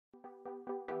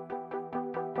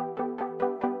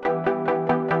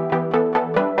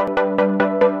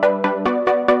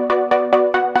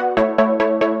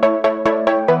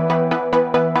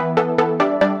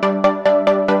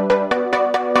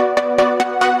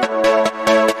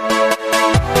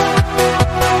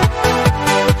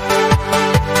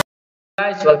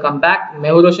Guys, welcome back.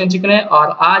 मैं हूं रोशन चिकने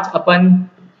और आज अपन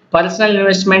पर्सनल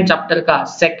इन्वेस्टमेंट चैप्टर का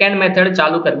सेकंड मेथड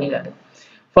चालू करने जा रहे हैं।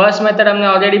 फर्स्ट मेथड हमने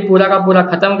ऑलरेडी पूरा का पूरा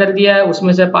खत्म कर दिया है,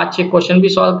 उसमें से 5-6 क्वेश्चन भी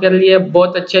सॉल्व कर लिए।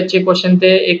 बहुत अच्छे क्वेश्चन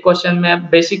थे। एक क्वेश्चन में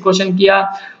बेसिक क्वेश्चन किया,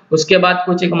 उसके बाद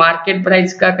कुछ एक मार्केट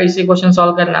प्राइस का कैसे क्वेश्चन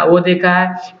सॉल्व करना वो देखा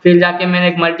है। फिर जाके मैंने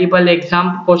एक मल्टीपल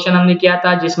एग्जाम क्वेश्चन हमने किया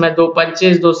था जिसमें 2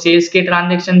 परचेज 2 सेल्स के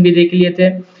ट्रांजेक्शन भी देख लिए थे,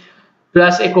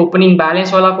 प्लस एक ओपनिंग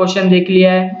बैलेंस वाला क्वेश्चन देख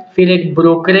लिया है, फिर एक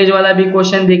ब्रोकरेज वाला भी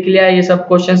क्वेश्चन देख लिया है। ये सब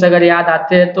क्वेश्चंस अगर याद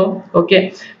आते हैं तो ओके,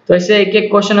 तो ऐसे एक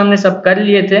क्वेश्चन हमने सब कर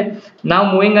लिए थे। Now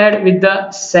moving ahead with the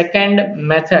second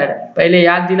method. पहले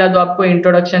याद दिला दो आपको,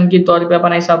 इंट्रोडक्शन की तौर पे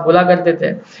अपन ऐसा बोला करते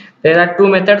थे, there are 2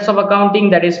 methods of accounting,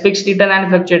 that is fixed return and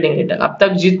fluctuating return. अब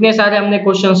तक जितने सारे हमने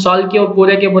क्वेश्चन सॉल्व किए वो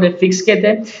पूरे के पूरे फिक्स के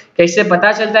थे। कैसे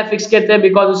पता चलता है फिक्स के थे?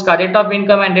 बिकॉज उसका rate of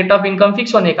income and rate of income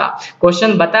fix होने का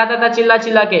क्वेश्चन बताता था चिल्ला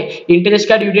चिल्ला के। इंटरेस्ट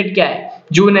का ड्यू डेट क्या है?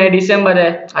 जून है, दिसंबर है,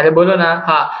 अरे बोलो ना।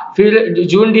 हाँ, फिर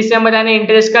जून दिसंबर यानी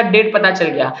इंटरेस्ट का डेट पता चल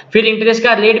गया। फिर इंटरेस्ट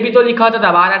का रेट भी तो लिखा होता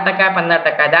था, 12% है,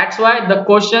 15% है। That's why the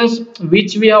questions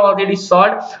which we have already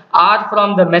solved are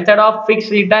from the method of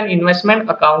fixed return investment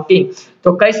accounting.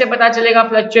 तो कैसे पता चलेगा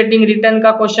फ्लक्चुएटिंग रिटर्न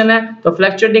का क्वेश्चन है? तो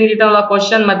फ्लक्चुएटिंग रिटर्न वाला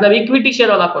क्वेश्चन मतलब इक्विटी शेयर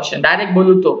वाला क्वेश्चन, डायरेक्ट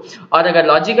बोलूं तो। और अगर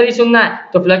लॉजिकली सुनना है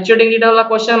तो फ्लक्चुएटिंग रिटर्न वाला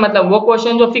क्वेश्चन मतलब वो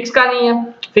क्वेश्चन जो फिक्स का नहीं है।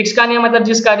 फिक्स का नहीं है मतलब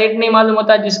जिसका रेट नहीं मालूम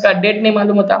होता, जिसका डेट नहीं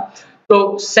मालूम होता।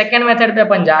 तो सेकंड मेथड पे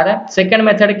अपन जा रहे हैं। सेकंड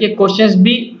मेथड के क्वेश्चंस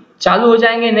भी चालू हो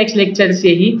जाएंगे नेक्स्ट लेक्चर से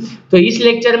ही। तो इस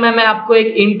लेक्चर में मैं आपको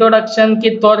एक इंट्रोडक्शन के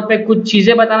तौर पे कुछ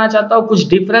चीजें बताना चाहता हूँ, कुछ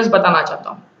डिफरेंस बताना चाहता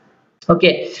हूँ। ओके,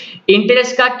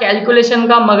 इंटरेस्ट का कैलकुलेशन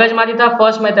का मगजमारी था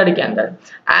फर्स्ट मेथड के अंदर।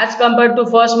 As compare to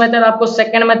first method आपको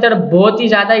सेकंड मेथड बहुत ही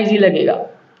ज्यादा इजी लगेगा।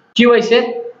 क्यों ऐसे?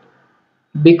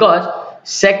 बिकॉज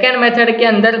सेकंड मेथड के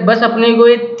अंदर बस अपने को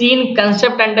ये 3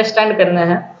 कंसेप्ट अंडरस्टैंड करना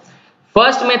है।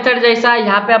 फर्स्ट मेथड जैसा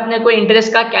यहाँ पे अपने को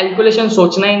इंटरेस्ट का कैलकुलेशन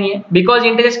सोचना ही नहीं है, बिकॉज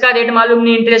इंटरेस्ट का रेट मालूम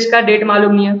नहीं, इंटरेस्ट का डेट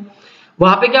मालूम नहीं है।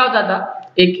 वहां पे क्या होता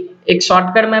था, एक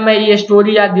शॉर्टकट में मैं ये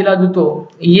स्टोरी याद दिला दूं तो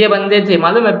ये बंदे थे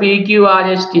मालूम है,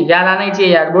 PQRST, याद आना ही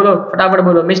चाहिए यार, बोलो फटाफट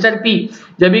बोलो। मिस्टर पी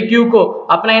जब भी क्यू को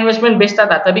अपना इन्वेस्टमेंट बेचता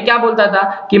था तभी क्या बोलता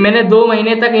था कि मैंने 2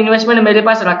 महीने तक इन्वेस्टमेंट मेरे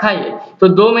पास रखा है, तो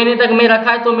 2 महीने तक मैं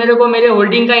रखा है तो मेरे को मेरे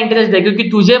होल्डिंग का इंटरेस्ट दे, क्योंकि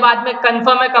तुझे बाद में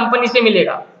कंफर्म है कंपनी से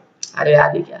मिलेगा। अरे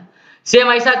याद ही क्या।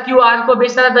 सेम ऐसा QR को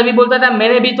बेचता था तभी बोलता था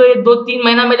मैंने भी तो ये 2-3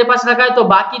 महीना मेरे पास रखा है, तो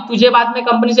बाकी तुझे बाद में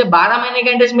कंपनी से 12 महीने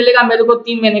का इंटरेस्ट मिलेगा, मेरे को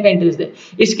 3 महीने का इंटरेस्ट दे।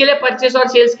 इसके लिए परचेस और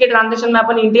सेल्स के ट्रांजैक्शन में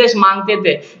अपन इंटरेस्ट मांगते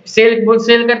थे।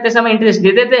 सेल करते समय इंटरेस्ट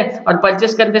देते थे और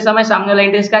परचेस करते समय सामने वाला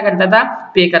इंटरेस्ट क्या करता था?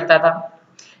 पे करता था।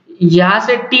 यहाँ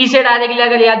से टी से डायरेक्टली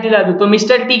अगर याद दिला दूं तो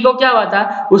मिस्टर टी को क्या हुआ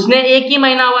था, उसने 1 ही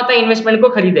महीना हुआ था इन्वेस्टमेंट को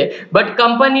खरीदे, बट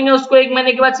कंपनी ने उसको 1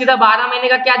 महीने के बाद सीधा 12 महीने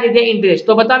का क्या दे दिया? इंटरेस्ट।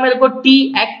 तो बता मेरे को टी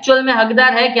एक्चुअल में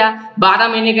हकदार है क्या 12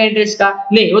 महीने का इंटरेस्ट का?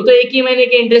 नहीं, वो तो 1 ही महीने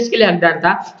के इंटरेस्ट के लिए हकदार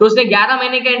था। तो उसने 11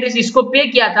 महीने का इंटरेस्ट इसको पे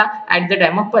किया था at the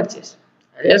time of purchase.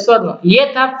 Yes और नो?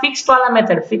 ये था फिक्स्ड वाला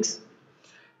मेथड, फिक्स।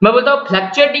 मैं बोलता हूँ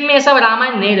फ्लक्चुएटिंग में ऐसा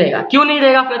रामायण नहीं रहेगा। क्यों नहीं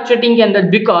रहेगा फ्लक्चुएटिंग के अंदर?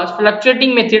 बिकॉज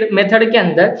फ्लक्चुएटिंग मेथड के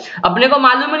अंदर अपने को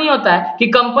मालूम नहीं होता है कि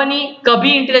कंपनी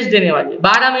कभी इंटरेस्ट देने वाली है।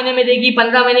 12 महीने में देगी,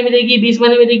 15 महीने में देगी, 20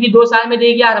 महीने में देगी, 2 साल में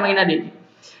देगी, 8 महीना देगी,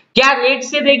 क्या रेट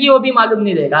से देगी वो भी मालूम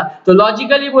नहीं रहेगा। तो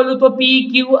लॉजिकली बोलूं तो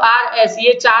PQRS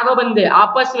ये चारों बंदे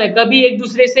आपस में कभी एक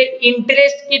दूसरे से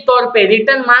इंटरेस्ट के तौर पे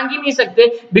रिटर्न मांग ही नहीं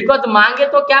सकते। बिकॉज मांगे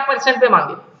तो क्या परसेंट पे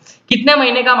मांगे, कितने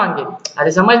महीने का मांगे?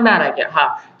 अरे समझ में आ रहा है क्या? हाँ,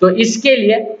 तो इसके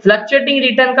लिए फ्लक्चुएटिंग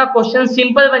रिटर्न का क्वेश्चन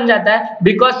सिंपल बन जाता है।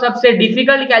 बिकॉज सबसे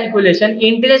डिफिकल्ट कैलकुलेशन,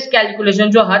 इंटरेस्ट कैलकुलेशन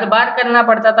जो हर बार करना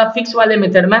पड़ता था फिक्स वाले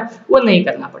मेथड में, वो नहीं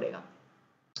करना पड़ेगा।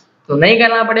 तो नहीं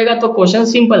करना पड़ेगा तो क्वेश्चन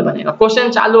सिंपल बनेगा। क्वेश्चन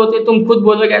चालू होते तुम खुद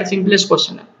बोलोगे यार सिंपलेस्ट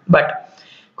क्वेश्चन है, बट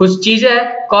कुछ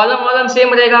चीजें कॉलम वॉलम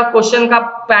सेम रहेगा, क्वेश्चन का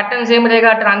पैटर्न सेम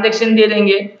रहेगा, ट्रांजेक्शन दे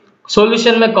देंगे,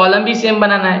 सॉल्यूशन में कॉलम भी सेम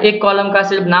बनाना है, एक कॉलम का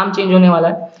सिर्फ नाम चेंज होने वाला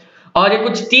है। और ये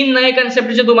कुछ 3 नए कंसेप्ट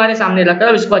जो तुम्हारे सामने रखा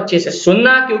है, इसको अच्छे से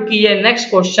सुनना, क्योंकि ये नेक्स्ट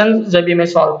क्वेश्चन जब भी मैं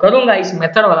सॉल्व करूंगा इस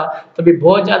मेथड वाला तो भी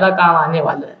बहुत ज्यादा काम आने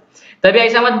वाला है। तभी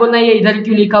ऐसा मत बोलना ये इधर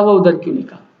क्यों लिखा हुआ उधर क्यों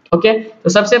लिखा। ओके, तो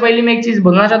सबसे पहले मैं एक चीज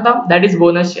बोलना चाहता हूं, that is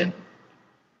bonus share.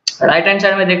 Right hand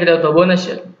side में देख रहे हो तो बोनस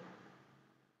शेयर।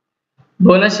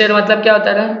 बोनस शेयर मतलब क्या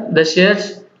होता है? The shares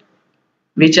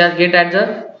which are get at the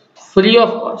free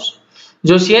of cost.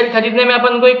 जो शेयर खरीदने में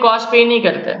अपन कोई कॉस्ट पे नहीं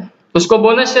करते उसको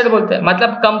बोनस शेयर बोलते हैं। मतलब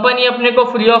कंपनी अपने को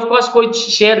फ्री ऑफ कॉस्ट कोई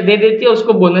शेयर दे देती है,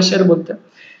 उसको बोनस शेयर बोलते हैं।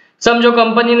 समझो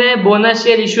कंपनी ने बोनस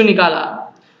शेयर इश्यू निकाला,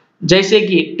 जैसे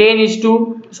कि 1:10।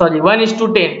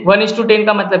 1:10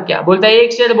 का मतलब क्या बोलता है?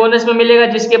 एक शेयर बोनस में मिलेगा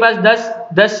जिसके पास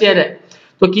 10 शेयर है।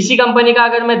 तो किसी कंपनी का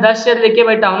अगर मैं 10 शेयर लेके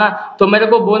बैठा हूं ना, तो मेरे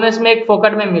को बोनस में एक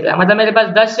फोकट में मिल रहा है। मतलब मेरे पास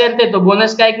 10 शेयर थे तो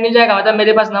बोनस का एक मिल जाएगा, मतलब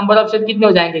मेरे पास नंबर ऑफ शेयर कितने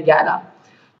हो जाएंगे? 11।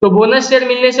 तो बोनस शेयर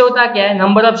मिलने से होता क्या है?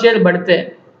 नंबर ऑफ शेयर बढ़ते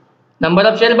हैं। नंबर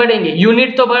ऑफ शेयर बढ़ेंगे,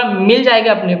 यूनिट तो मिल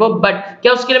जाएगा अपने को, बट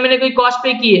क्या उसके लिए मैंने कोई कॉस्ट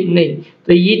पे की है? नहीं।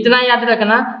 तो ये इतना याद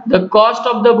रखना, the cost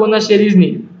of the bonus share is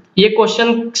नील। ये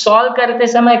क्वेश्चन सॉल्व करते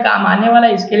समय काम आने वाला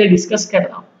है, इसके लिए डिस्कस कर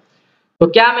रहा हूं। तो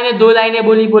क्या मैंने 2 लाइनें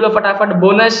बोली, बोलो फटाफट।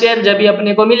 बोनस शेयर जब भी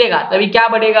अपने को मिलेगा तभी क्या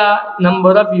बढ़ेगा?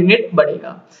 नंबर ऑफ यूनिट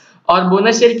बढ़ेगा। और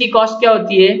बोनस शेयर की कॉस्ट क्या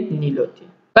होती है? नील होती है।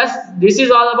 बस this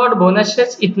is all about bonus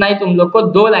share. इतना ही तुम लोग को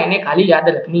 2 लाइनें खाली याद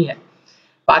रखनी है।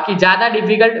 बाकी ज्यादा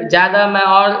डिफिकल्ट, ज्यादा मैं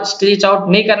और स्ट्रेच आउट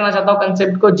नहीं करना चाहता हूँ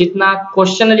कंसेप्ट को। जितना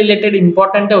क्वेश्चन रिलेटेड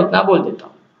इंपॉर्टेंट है उतना बोल देता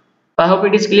हूँ। I hope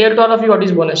it is clear to all of you what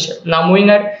is bonus share. Now moving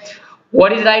ahead,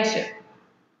 what is right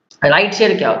share? Right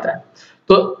share क्या होता है?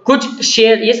 तो कुछ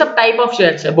शेयर, ये सब टाइप ऑफ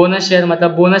शेयर्स है। बोनस शेयर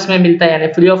मतलब बोनस में मिलता है, यानी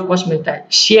फ्री ऑफ कॉस्ट मिलता है।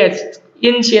 शेयर्स,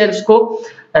 इन शेयर्स को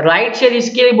राइट शेयर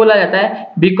इसके लिए बोला जाता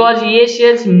है बिकॉज ये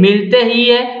शेयर्स मिलते ही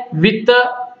है विथ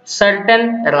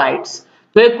सर्टेन राइट्स।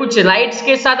 तो ये कुछ राइट्स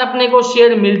के साथ अपने को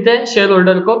शेयर मिलते हैं, शेयर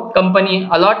होल्डर को कंपनी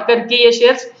अलॉट करती है ये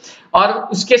शेयर्स, और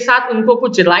उसके साथ उनको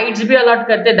कुछ राइट्स भी अलॉट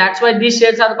करते हैं। That's why this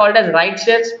shares are called as right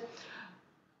shares.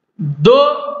 2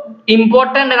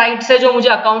 important rights है जो मुझे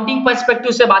अकाउंटिंग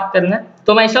पर्सपेक्टिव से बात करना है,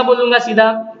 तो मैं ऐसा बोलूंगा सीधा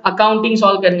अकाउंटिंग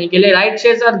सॉल्व करने के लिए। राइट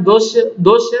शेयर्स आर दो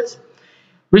shares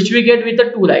which we get with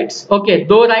 2 rights. Okay,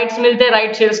 2 rights मिलते हैं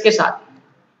राइट शेयर्स के साथ।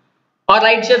 और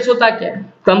राइट शेयर्स होता क्या है?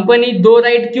 कंपनी 2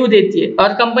 राइट क्यों देती है,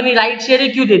 और कंपनी राइट शेयर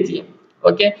क्यों देती है?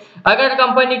 ओके, अगर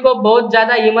कंपनी को बहुत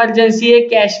ज्यादा इमरजेंसी है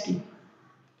कैश की,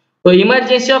 तो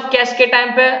इमरजेंसी ऑफ कैश के टाइम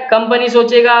पे कंपनी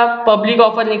सोचेगा पब्लिक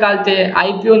ऑफर निकालते हैं,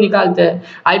 आईपीओ निकालते हैं।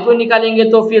 आईपीओ निकालेंगे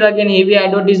तो फिर अगेन हेवी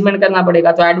एडवर्टीजमेंट करना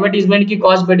पड़ेगा, तो एडवर्टीजमेंट की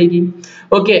कॉस्ट बढ़ेगी।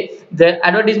 ओके,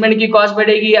 एडवर्टीजमेंट की कॉस्ट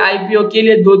बढ़ेगी, आईपीओ के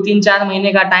लिए 2-3-4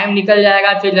 महीने का टाइम निकल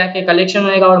जाएगा, फिर जाके कलेक्शन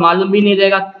होएगा और मालूम भी नहीं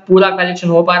रहेगा पूरा कलेक्शन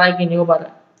हो पा रहा है कि नहीं हो पा रहा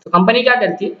है। तो कंपनी क्या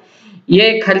करती है, ये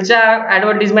खर्चा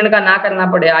एडवर्टीजमेंट का ना करना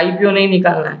पड़े, आईपीओ नहीं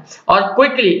निकालना है, और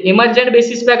क्विकली इमरजेंट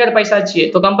बेसिस पे अगर पैसा चाहिए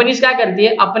तो कंपनीज क्या करती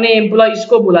है, अपने एम्प्लॉइज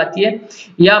को बुलाती है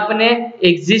या अपने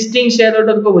एग्जिस्टिंग शेयर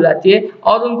होल्डर को बुलाती है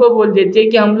और उनको बोल देती है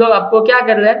कि हम लोग आपको क्या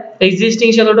कर रहे हैं,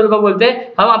 एग्जिस्टिंग शेयर होल्डर को बोलते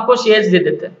हैं हम आपको शेयर्स दे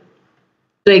देते हैं।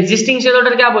 तो एग्जिस्टिंग शेयर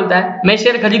होल्डर क्या बोलता है, मैं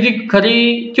शेयर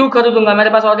क्यों खरीदूंगा, मेरे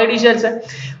पास ऑलरेडी शेयर्स है,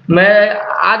 मैं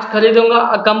आज खरीदूंगा।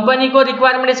 कंपनी को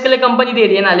रिक्वायरमेंट इसके लिए कंपनी दे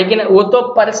रही है ना, लेकिन वो तो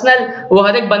पर्सनल, वो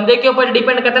हर एक बंदे के ऊपर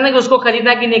डिपेंड करता है ना कि उसको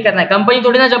खरीदना कि नहीं करना है। कंपनी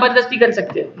थोड़ी ना जबरदस्ती कर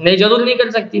सकती है, नहीं, जरूर नहीं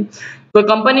कर सकती। तो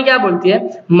कंपनी क्या बोलती है,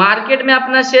 मार्केट में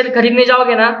अपना शेयर खरीदने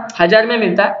जाओगे ना 1000 में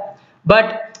मिलता है,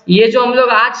 बट ये जो हम लोग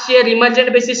आज शेयर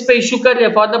इमरजेंट बेसिस पे इशू कर रहे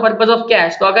हैं for the purpose of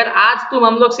cash, तो अगर आज तुम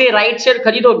हम लोग से राइट शेयर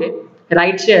खरीदोगे,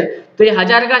 राइट शेयर, तो ये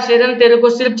 1000 का शेयर तेरे को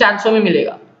सिर्फ 400 में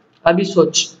मिलेगा। अभी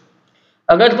सोच,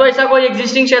 अगर तो ऐसा कोई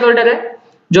एग्जिस्टिंग शेयर होल्डर है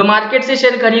जो मार्केट से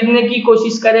शेयर खरीदने की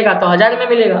कोशिश करेगा तो 1000 में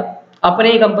मिलेगा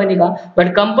अपने ही कंपनी का,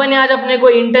 बट कंपनी आज अपने को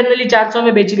इंटरनली 400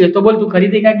 में बेच रही है, तो बोल तू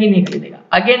खरीदेगा कि नहीं खरीदेगा?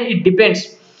 Again it depends.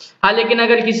 हाँ, लेकिन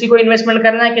अगर किसी को इन्वेस्टमेंट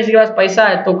करना है, किसी के पास पैसा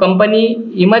है, तो कंपनी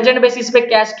इमरजेंट बेसिस पे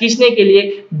कैश खींचने के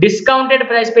लिए डिस्काउंटेड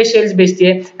प्राइस पे शेयर्स बेचती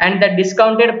है, एंड द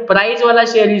डिस्काउंटेड प्राइस वाला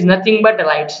share is nothing but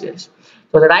right shares.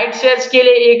 तो राइट शेयर्स के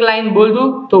लिए एक लाइन बोल दूं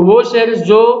तो वो शेयर्स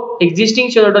जो एग्जिस्टिंग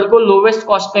शेयर होल्डर को लोवेस्ट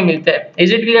कॉस्ट पे मिलते हैं।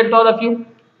 Is it clear to all of you?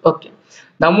 Okay,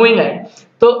 now moving ahead.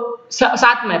 तो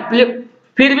साथ में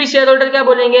फिर भी शेयर होल्डर क्या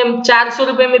बोलेंगे, 400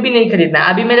 रुपए में भी नहीं खरीदना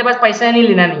है, अभी मेरे पास पैसा नहीं,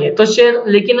 लेना नहीं है, तो शेयर,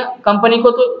 लेकिन कंपनी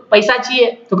को तो पैसा चाहिए,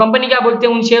 तो कंपनी क्या बोलते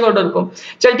हैं उन शेयर होल्डर को,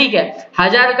 चल ठीक है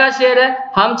 1000 का शेयर है,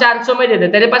 हम 400 में दे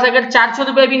देते, तेरे पास अगर 400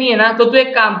 रुपए भी नहीं है ना, तो तू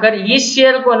एक काम कर, इस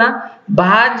शेयर को ना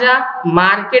बाहर जा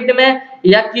मार्केट में,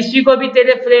 या किसी को भी,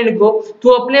 तेरे फ्रेंड को, तू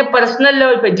अपने पर्सनल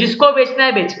लेवल पे जिसको बेचना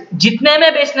है बेच, जितने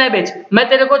में बेचना है बेच, मैं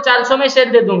तेरे को 400 में शेयर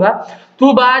दे दूंगा,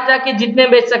 तू बाहर जाके जितने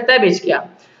बेच सकता है बेच के आ।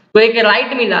 तो एक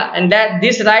राइट मिला, and that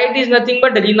this right is nothing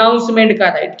but रिनाउंसमेंट का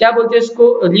राइट। क्या बोलते हैं इसको,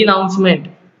 रिनाउंसमेंट।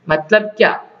 मतलब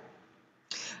क्या,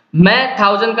 मैं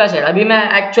 1000 का शेयर, अभी मैं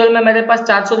एक्चुअल में मेरे पास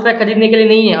 400 रुपए खरीदने के लिए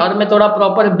नहीं है, और मैं थोड़ा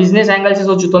प्रॉपर बिजनेस एंगल से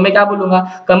सोचूं, तो मैं क्या बोलूंगा,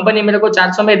 कंपनी मेरे को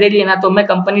 400 में दे रही है ना, तो मैं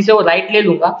कंपनी से वो राइट ले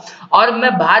लूंगा और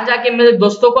मैं बाहर जाके मेरे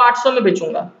दोस्तों को 800 में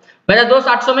बेचूंगा। मेरा दोस्त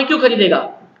 800 में क्यों खरीदेगा,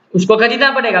 उसको खरीदना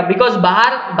पड़ेगा, बिकॉज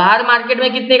बाहर मार्केट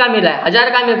में कितने का मिल रहा है, 1000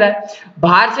 का मिल रहा है,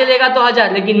 बाहर से लेगा तो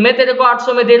 1000, लेकिन मैं तेरे को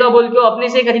 800 में दे रहा हूं बोल के अपने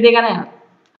से खरीदेगा ना यार,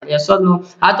 यस और नो?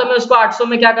 हाँ, तो मैं उसको 800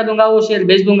 में क्या कर दूंगा, वो शेयर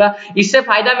बेच दूंगा। इससे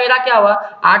फायदा मेरा क्या हुआ,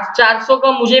 400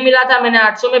 का मुझे मिला था, मैंने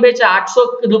 800 में बेचा, 800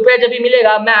 रुपया जब भी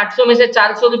मिलेगा, मैं 800 में से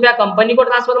 400 रुपया कंपनी को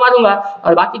ट्रांसफर मारूंगा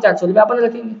और बाकी 400 रुपया अपन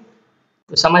रखेंगे।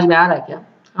 तो समझ में आ रहा है क्या?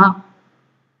 हाँ,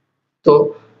 तो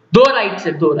 2 राइट्स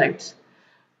है, 2 राइट्स।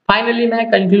 फाइनली मैं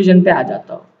कंक्लूजन पे आ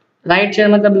जाता हूँ। राइट शेयर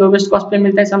मतलब लोवेस्ट कॉस्ट पे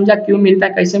मिलता है, समझा, क्यों मिलता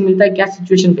है, कैसे मिलता है, क्या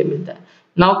सिचुएशन पे मिलता है।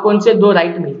 नाउ कौन से 2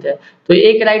 राइट मिलते हैं, तो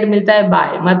एक राइट मिलता है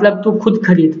बाय, मतलब तू खुद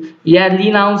खरीद, या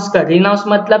रीनाउंस कर, रीनाउंस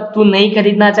मतलब तू नहीं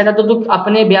खरीदना चाहता तो तू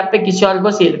अपने ब्याह पे किसी और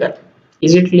को सेल कर।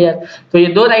 Is it clear? तो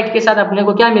ये 2 राइट के साथ अपने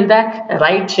को क्या मिलता है,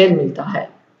 राइट शेयर मिलता है।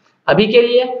 अभी के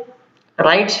लिए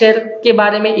राइट शेयर के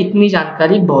बारे में इतनी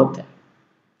जानकारी बहुत है।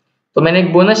 तो मैंने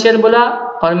एक बोनस शेयर बोला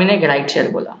और मैंने एक राइट शेयर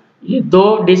बोला, ये दो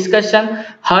डिस्कशन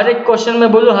हर एक क्वेश्चन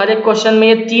में बोलूं, हर एक क्वेश्चन में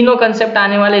ये तीनों कंसेप्ट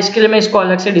आने वाले, इसके लिए मैं इसको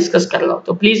अलग से डिस्कस कर रहा हूं।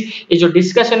 तो प्लीज ये जो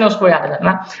डिस्कशन है उसको याद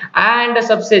रखना। एंड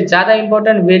सबसे ज्यादा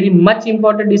important, very much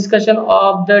important discussion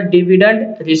of the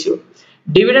dividend received.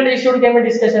 Dividend received के मैं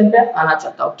डिस्कशन पे आना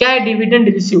चाहता हूँ। क्या है डिविडेंड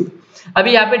रिसीव्ड?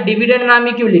 अभी यहाँ पे डिविडेंड नाम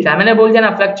ही क्यों लिखा है? मैंने बोल दिया ना,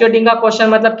 फ्लक्चुएटिंग का क्वेश्चन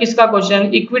मतलब किसका क्वेश्चन?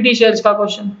 इक्विटी शेयर्स का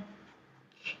क्वेश्चन।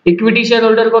 इक्विटी शेयर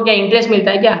होल्डर को क्या इंटरेस्ट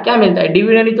मिलता है? क्या मिलता है?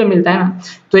 डिविडेंड ही तो मिलता है ना।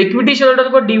 तो इक्विटी शेयर होल्डर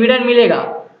को डिविडेंड मिलेगा।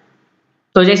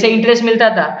 तो जैसे इंटरेस्ट मिलता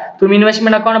था, तुम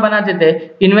इन्वेस्टमेंट अकाउंट बनाते थे,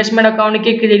 इन्वेस्टमेंट अकाउंट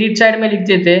के क्रेडिट साइड में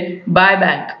लिखते थे बाय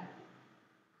बैंक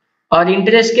और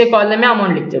इंटरेस्ट के कॉलम में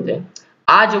अमाउंट लिखते थे।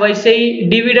 आज वैसे ही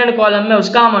डिविडेंड कॉलम में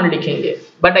उसका अमाउंट लिखेंगे,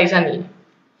 बट ऐसा नहीं है।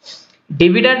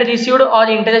 डिविडेंड रिसीव्ड और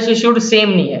इंटरेस्ट रिसीव्ड सेम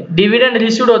नहीं है। डिविडेंड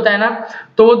रिसीव्ड होता है ना,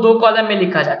 तो वो दो कॉलम में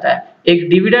लिखा जाता है, एक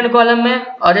डिविडेंड कॉलम में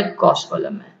और एक कॉस्ट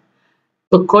कॉलम में।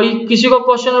 तो कोई किसी को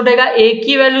क्वेश्चन उठेगा एक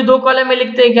ही वैल्यू दो कॉलम में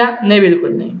लिखते हैं क्या? नहीं,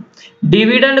 बिल्कुल नहीं।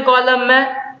 डिविडेंड कॉलम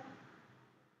में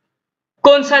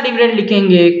कौन सा डिविडेंड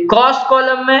लिखेंगे, कॉस्ट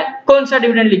कॉलम में कौन सा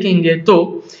डिविडेंड लिखेंगे?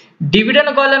 तो डिविडेंड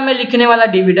कॉलम में लिखने वाला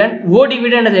डिविडेंड वो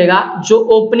डिविडेंड रहेगा जो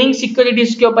ओपनिंग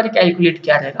सिक्योरिटीज के ऊपर कैलकुलेट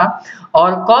किया रहेगा,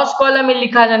 और कॉस्ट कॉलम में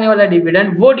लिखा जाने वाला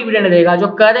डिविडेंड वो डिविडेंड रहेगा जो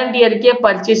करंट ईयर के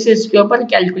परचेसेस के ऊपर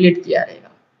कैलकुलेट किया रहेगा।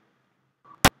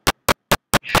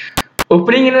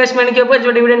 ओपनिंग इन्वेस्टमेंट के ऊपर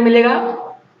जो डिविडेंड मिलेगा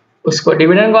उसको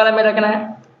डिविडेंड कॉलम में रखना है,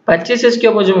 परचेसेस के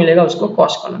ऊपर जो मिलेगा उसको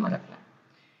कॉस्ट कॉलम में रखना है।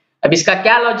 अब इसका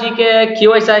क्या लॉजिक है,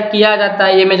 क्यों ऐसा किया जाता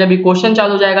है, ये मैं जब क्वेश्चन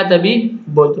चालू जाएगा तभी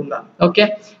बोल दूंगा। ओके,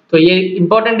 तो ये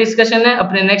इंपॉर्टेंट डिस्कशन है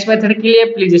अपने नेक्स्ट मेथड के लिए,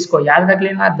 प्लीज इसको याद रख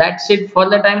लेना। That's it for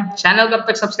the time. Channel को अब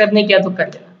तक सब्सक्राइब नहीं किया तो कर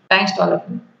लेना। Thanks to all of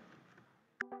you.